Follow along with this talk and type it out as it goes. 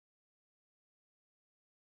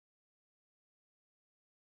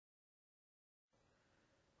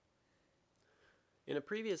In a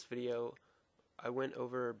previous video, I went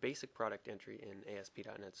over basic product entry in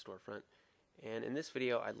AspDotNet Storefront, and in this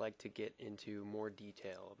video I'd like to get into more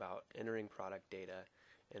detail about entering product data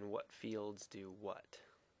and what fields do what.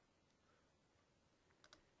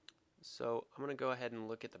 So I'm going to go ahead and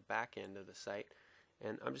look at the back end of the site,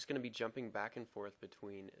 and I'm just going to be jumping back and forth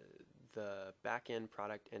between the back end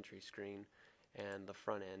product entry screen and the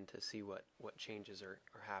front end to see what changes are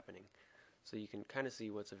happening. So you can kind of see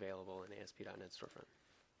what's available in AspDotNet Storefront.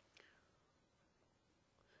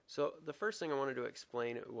 So the first thing I wanted to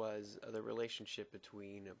explain was the relationship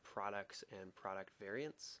between products and product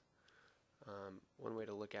variants. One way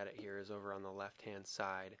to look at it here is over on the left hand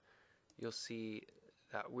side. You'll see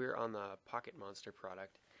that we're on the Pocket Monster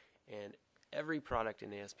product, and every product in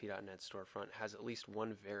AspDotNet Storefront has at least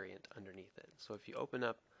one variant underneath it. So if you open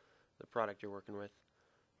up the product you're working with,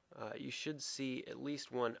 you should see at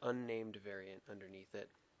least one unnamed variant underneath it.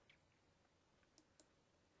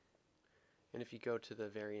 And if you go to the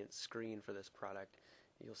variant screen for this product,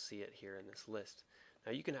 you'll see it here in this list.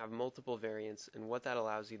 Now you can have multiple variants, and what that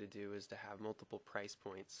allows you to do is to have multiple price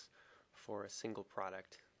points for a single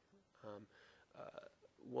product.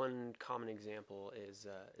 One common example is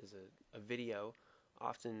a video.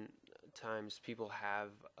 Oftentimes people have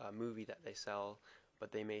a movie that they sell,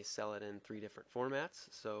 but they may sell it in 3 different formats.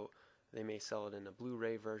 So they may sell it in a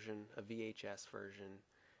Blu-ray version, a VHS version,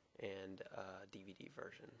 and a DVD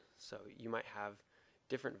version. So you might have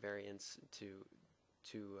different variants to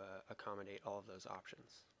accommodate all of those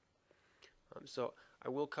options. So I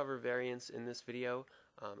will cover variants in this video.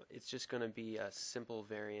 It's just going to be a simple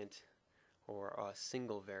variant or a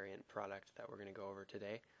single variant product that we're going to go over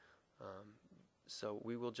today. So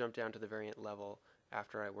we will jump down to the variant level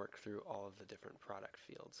after I work through all of the different product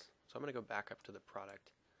fields. So I'm going to go back up to the product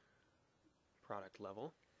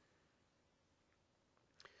level.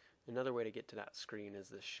 Another way to get to that screen is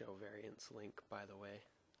this show variants link, by the way.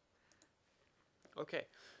 Okay,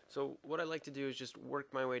 so what I like to do is just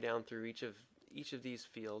work my way down through each of these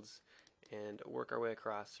fields and work our way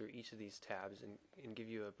across through each of these tabs and give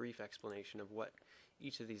you a brief explanation of what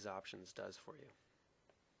each of these options does for you.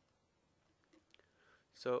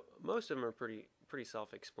 So most of them are pretty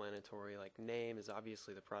self-explanatory. Like name is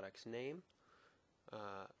obviously the product's name.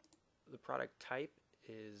 The product type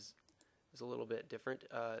is a little bit different.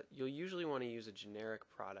 You'll usually want to use a generic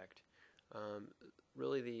product.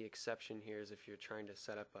 Really the exception here is if you're trying to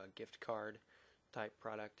set up a gift card type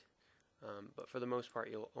product. But for the most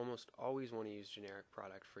part, you'll almost always want to use generic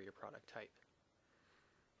product for your product type.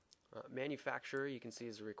 Manufacturer, you can see,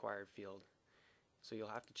 is a required field. So you'll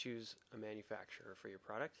have to choose a manufacturer for your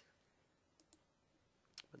product.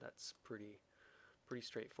 But that's pretty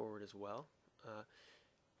straightforward as well.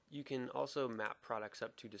 You can also map products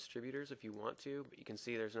up to distributors if you want to, but you can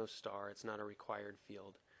see there's no star. It's not a required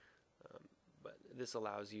field. But this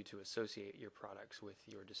allows you to associate your products with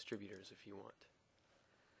your distributors if you want.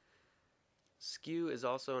 SKU is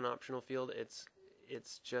also an optional field. It's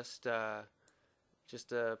just a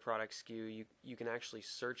product SKU. You can actually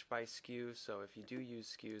search by SKU. So if you do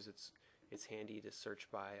use SKUs, it's handy to search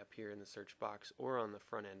by up here in the search box or on the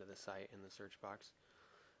front end of the site in the search box.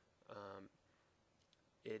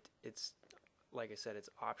 It's like I said, it's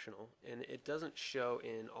optional, and it doesn't show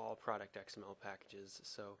in all product XML packages.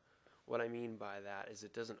 So what I mean by that is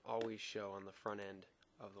it doesn't always show on the front end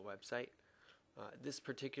of the website. This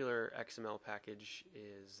particular XML package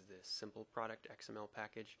is the simple product XML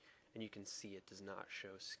package, and you can see it does not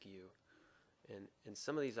show SKU. And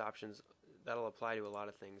some of these options, that'll apply to a lot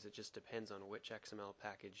of things. It just depends on which XML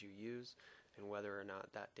package you use and whether or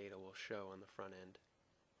not that data will show on the front end.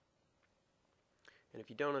 And if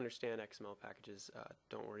you don't understand XML packages,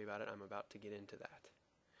 don't worry about it. I'm about to get into that.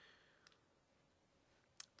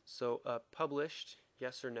 So published,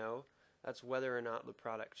 yes or no, that's whether or not the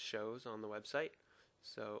product shows on the website.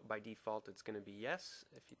 So by default it's going to be yes.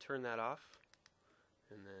 If you turn that off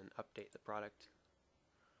and then update the product,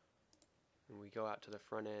 and we go out to the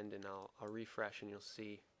front end, and I'll refresh, and you'll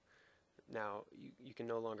see now you can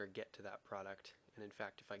no longer get to that product. And in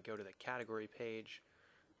fact, if I go to the category page,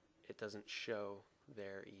 it doesn't show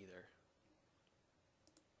there either.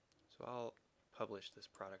 So I'll publish this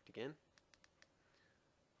product again.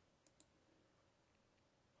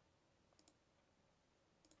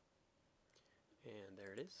 And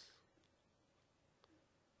there it is.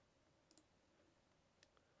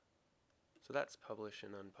 So that's published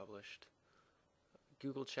and unpublished.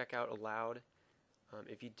 Google Checkout allowed.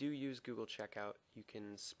 If you do use Google Checkout, you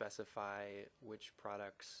can specify which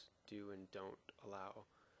products do and don't allow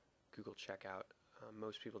Google Checkout.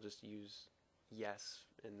 Most people just use yes,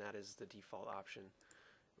 and that is the default option.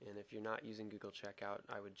 And if you're not using Google Checkout,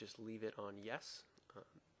 I would just leave it on yes.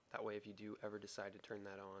 That way, if you do ever decide to turn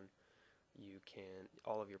that on,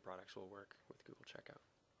 all of your products will work with Google Checkout.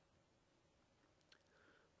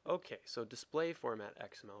 Okay, so display format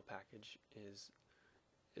XML package is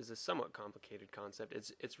a somewhat complicated concept.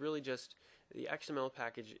 It's really just the XML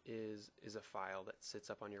package is a file that sits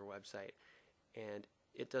up on your website, and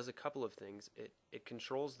it does a couple of things. It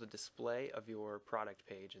controls the display of your product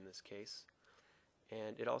page in this case,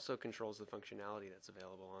 and it also controls the functionality that's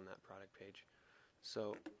available on that product page.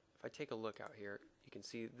 So if I take a look out here, you can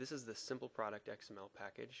see this is the simple product XML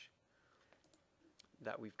package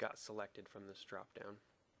that we've got selected from this drop-down,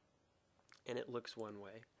 and it looks one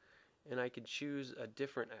way. And I could choose a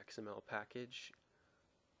different XML package,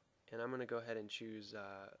 and I'm going to go ahead and choose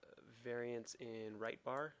variants in right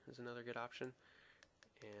bar is another good option,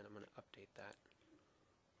 and I'm going to update that.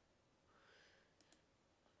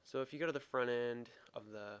 So if you go to the front end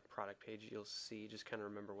of the product page, you'll see, just kind of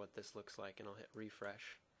remember what this looks like, and I'll hit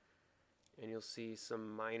refresh, and you'll see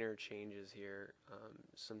some minor changes here.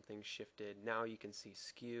 Some things shifted. Now you can see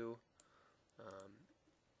SKU,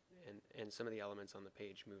 and some of the elements on the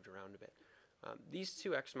page moved around a bit. These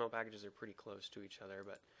two XML packages are pretty close to each other,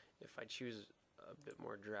 but if I choose a bit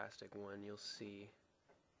more drastic one, you'll see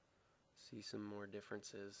some more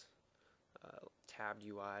differences. Tabbed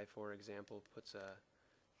UI, for example, puts a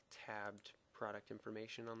tabbed product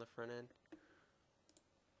information on the front end.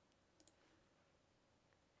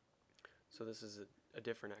 So this is a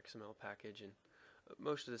different XML package, and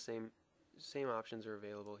most of the same options are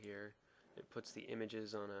available here. It puts the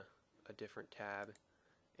images on a different tab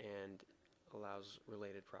and allows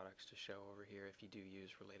related products to show over here if you do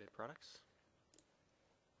use related products.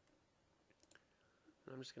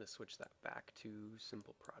 And I'm just going to switch that back to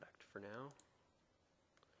simple product for now.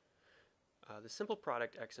 The simple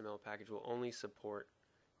product XML package will only support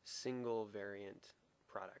single variant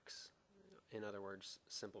products, in other words,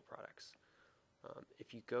 simple products.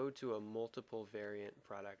 If you go to a multiple variant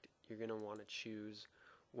product, you're going to want to choose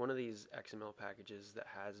one of these XML packages that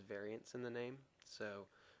has variants in the name. So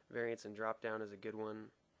variants in dropdown is a good one.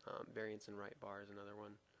 Variants in right bar is another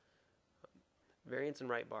one. Variants in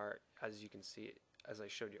right bar, as you can see, as I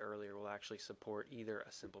showed you earlier, will actually support either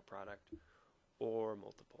a simple product or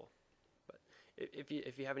multiple. But if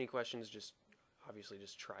you have any questions, obviously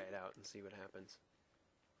just try it out and see what happens.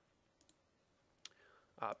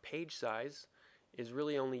 Page size is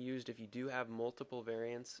really only used if you do have multiple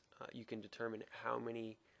variants. You can determine how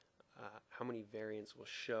many variants will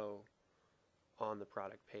show on the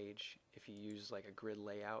product page if you use like a grid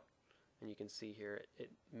layout. And you can see here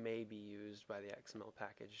it may be used by the XML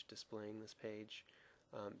package displaying this page.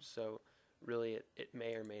 So really it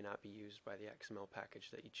may or may not be used by the XML package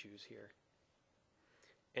that you choose here.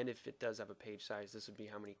 And if it does have a page size, this would be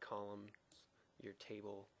how many columns your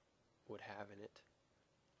table would have in it.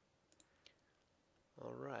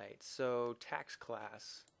 Alright, so tax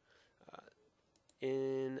class.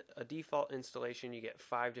 In a default installation, you get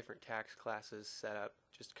 5 different tax classes set up,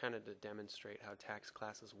 just kind of to demonstrate how tax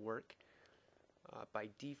classes work. By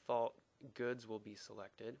default, goods will be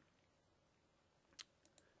selected.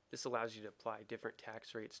 This allows you to apply different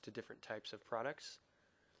tax rates to different types of products.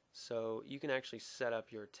 So you can actually set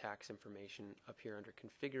up your tax information up here under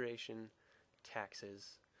Configuration,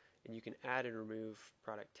 Taxes, and you can add and remove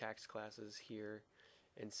product tax classes here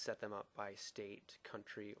and set them up by state,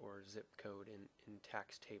 country, or zip code in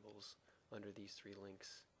tax tables under these 3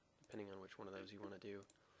 links, depending on which one of those you want to do.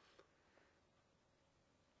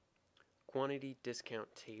 Quantity discount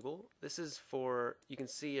table. This is for, you can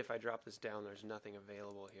see if I drop this down, there's nothing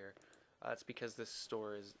available here. That's because this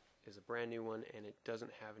store is a brand new one and it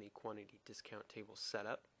doesn't have any quantity discount table set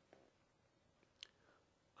up.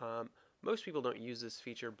 Most people don't use this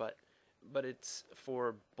feature, but it's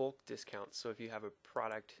for bulk discounts. So if you have a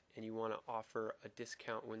product and you want to offer a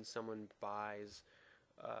discount when someone buys,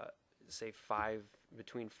 say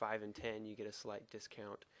between 5 and 10, you get a slight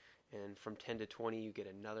discount, and from 10 to 20 you get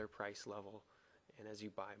another price level, and as you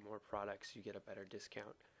buy more products you get a better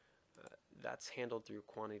discount. That's handled through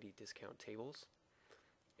quantity discount tables,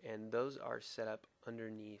 and those are set up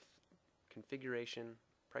underneath configuration,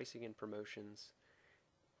 pricing and promotions,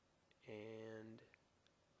 and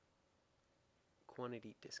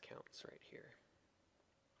quantity discounts right here.